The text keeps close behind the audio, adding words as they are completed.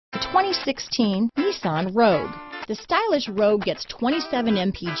2016 Nissan Rogue. The stylish Rogue gets 27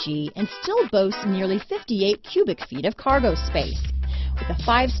 mpg and still boasts nearly 58 cubic feet of cargo space. With a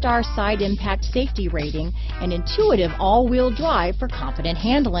 5-star side impact safety rating and intuitive all-wheel drive for confident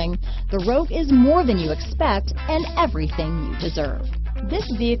handling, the Rogue is more than you expect and everything you deserve. This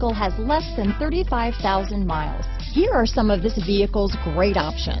vehicle has less than 35,000 miles. Here are some of this vehicle's great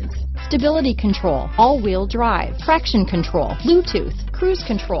options: stability control, all-wheel drive, traction control, Bluetooth, cruise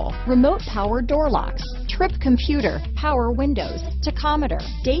control, remote power door locks, trip computer, power windows, tachometer,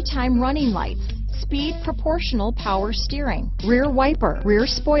 daytime running lights, speed proportional power steering, rear wiper, rear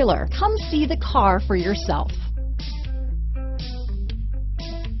spoiler. Come see the car for yourself.